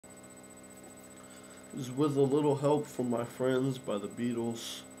is with a little help from my friends by the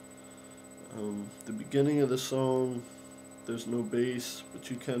Beatles. The beginning of the song, there's no bass, but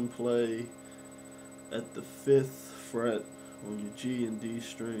you can play at the 5th fret on your G and D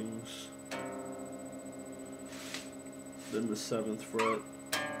strings, then the 7th fret,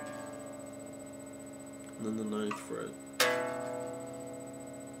 and then the 9th fret.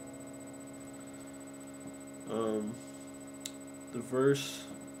 The verse,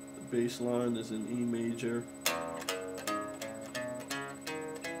 the bass line is in E major.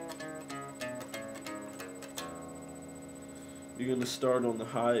 You're going to start on the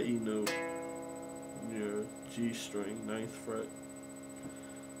high E note on your G string, 9th fret.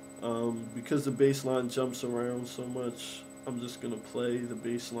 Because the bass line jumps around so much, I'm just going to play the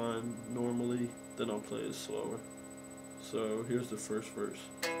bass line normally, then I'll play it slower. So here's the first verse.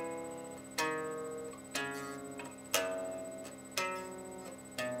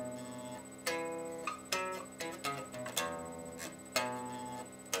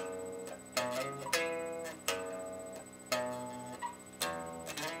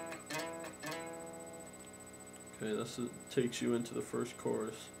 Okay, takes you into the first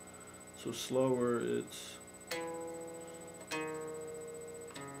chorus. So slower, it's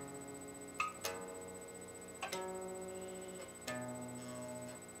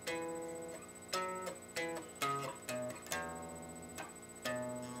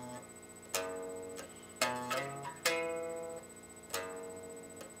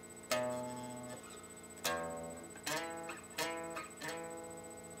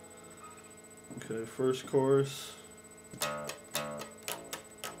okay, first chorus.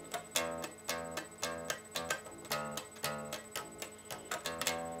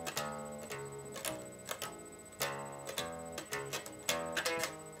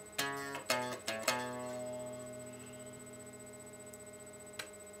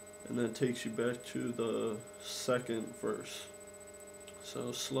 And then takes you back to the second verse.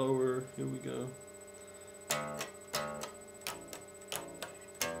 So slower, here we go.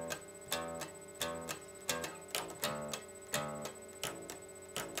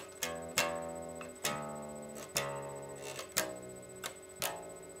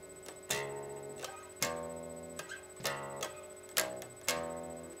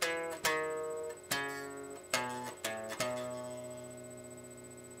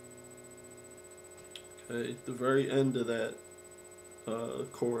 Okay, the very end of that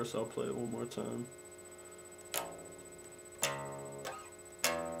chorus, I'll play it one more time.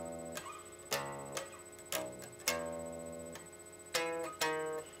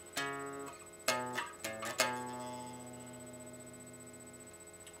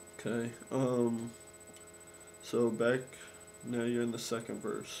 Okay, so back, now you're in the second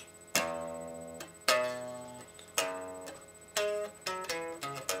verse.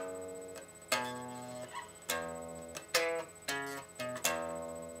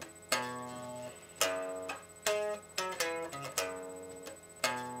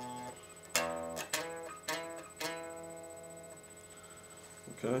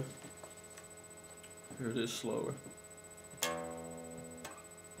 Okay, here it is slower.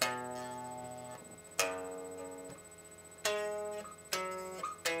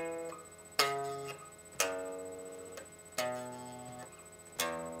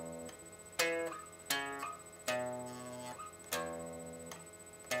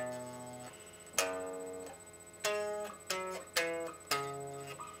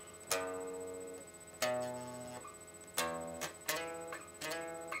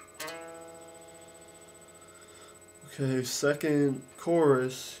 Okay, second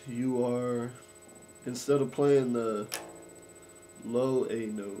chorus, you are, instead of playing the low A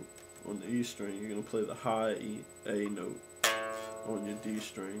note on the E string, you're going to play the high A note on your D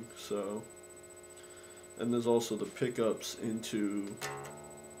string. So, and there's also the pickups into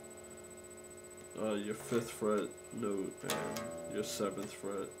your 5th fret note and your 7th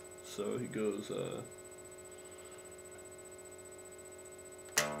fret. So he goes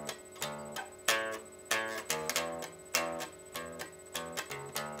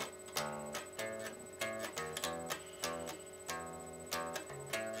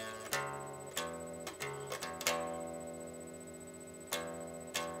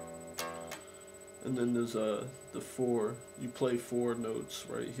and then there's the 4. You play 4 notes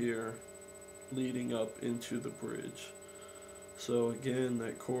right here leading up into the bridge. So again,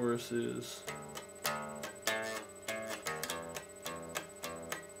 that chorus is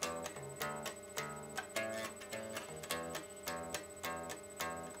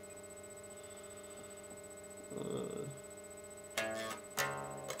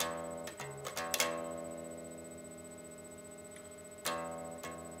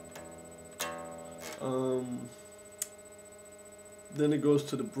Um, then it goes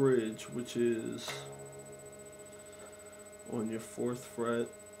to the bridge, which is on your 4th fret,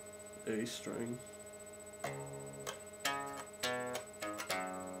 A string.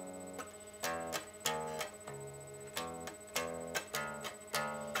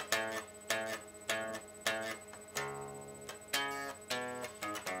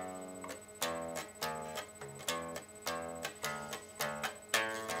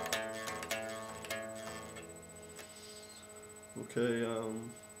 Okay,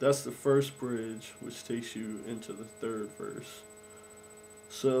 that's the first bridge, which takes you into the 3rd verse.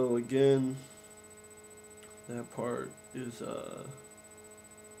 So again, that part is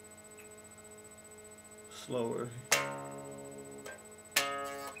slower.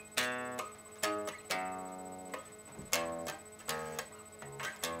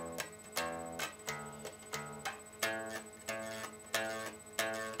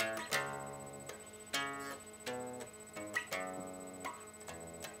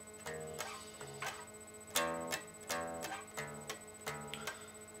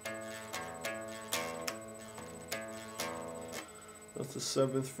 That's the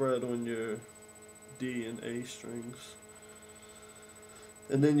 7th fret on your D and A strings.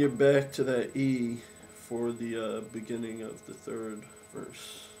 And then you're back to that E for the beginning of the 3rd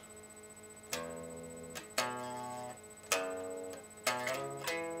verse.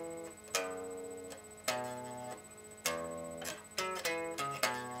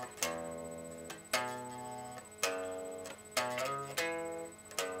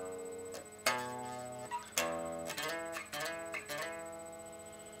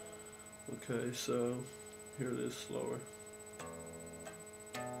 Okay, so here it is slower.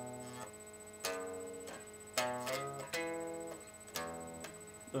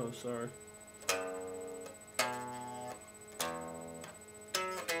 Oh, sorry.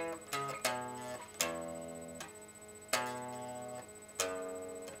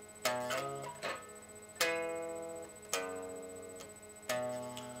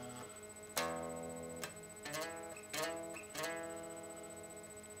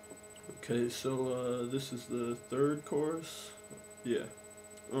 Okay, so this is the 3rd chorus. Yeah.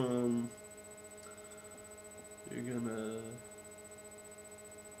 You're gonna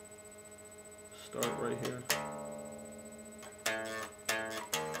start right here.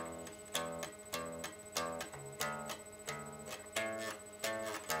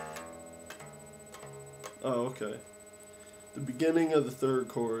 Oh, okay. The beginning of the 3rd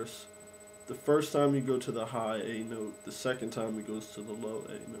chorus. The first time you go to the high A note, the second time it goes to the low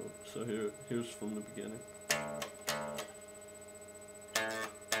A note. So here's from the beginning.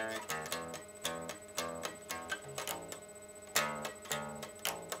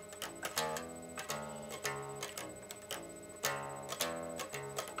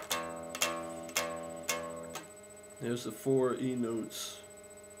 There's the 4 E notes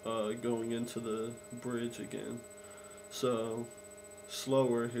going into the bridge again. So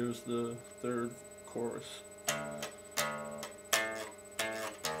slower, here's the 3rd chorus.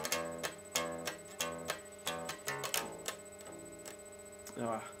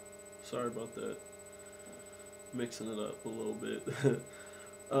 Sorry about that. Mixing it up a little bit.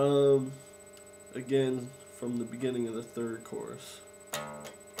 Again, from the beginning of the 3rd chorus.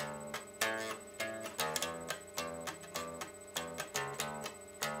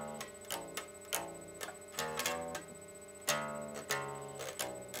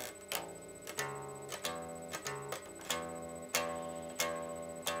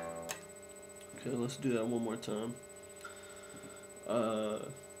 Okay, let's do that one more time.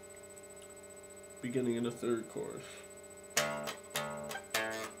 Beginning of the 3rd chorus.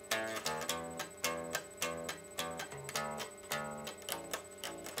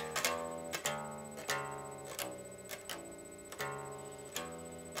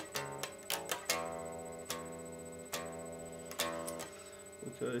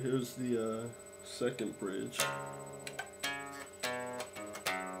 Okay, here's the 2nd bridge.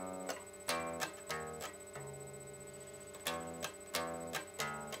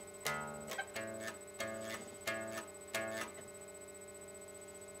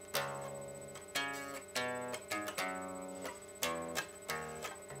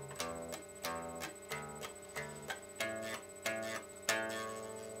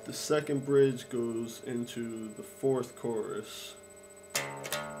 The 2nd bridge goes into the 4th chorus.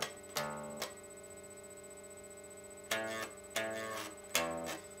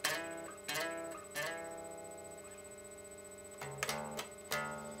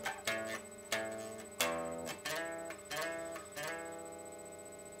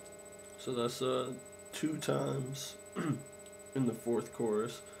 So that's 2 times in the 4th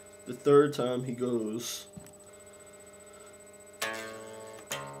chorus. The third time he goes.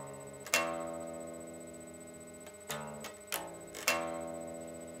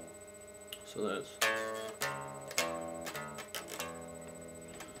 So that's.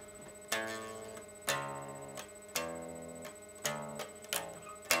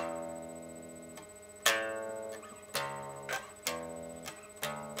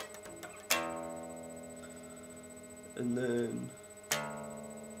 And then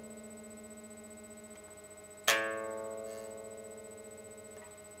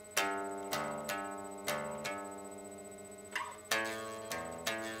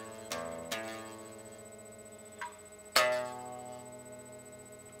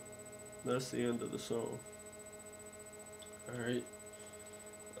that's the end of the song. Alright.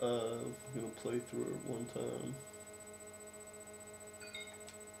 I'm gonna play through it one time.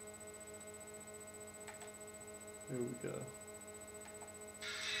 Here we go.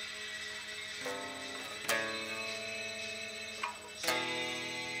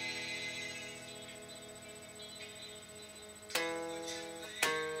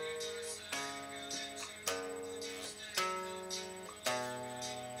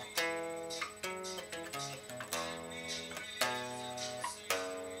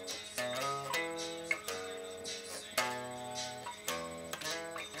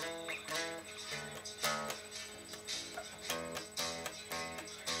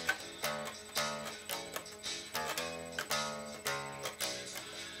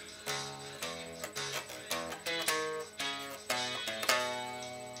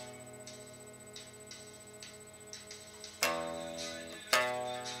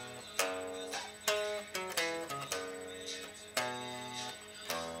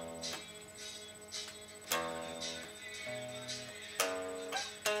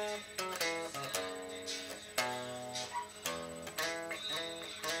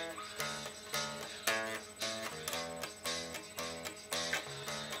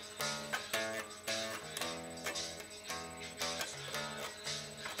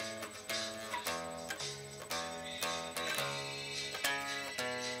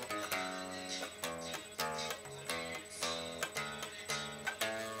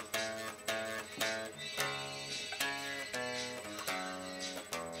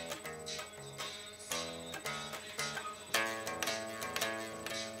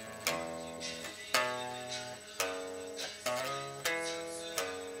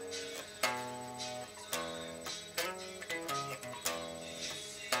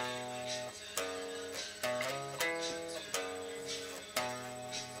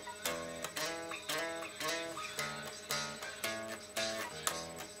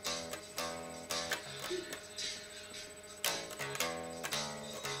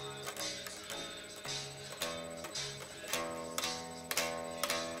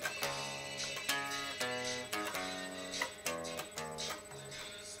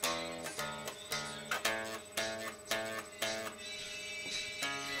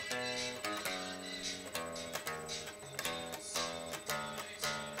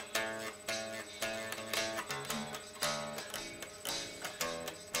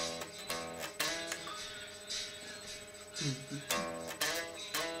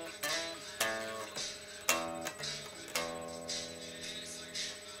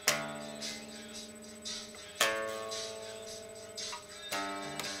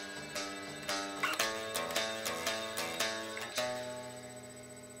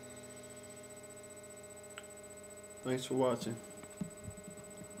 Thanks for watching.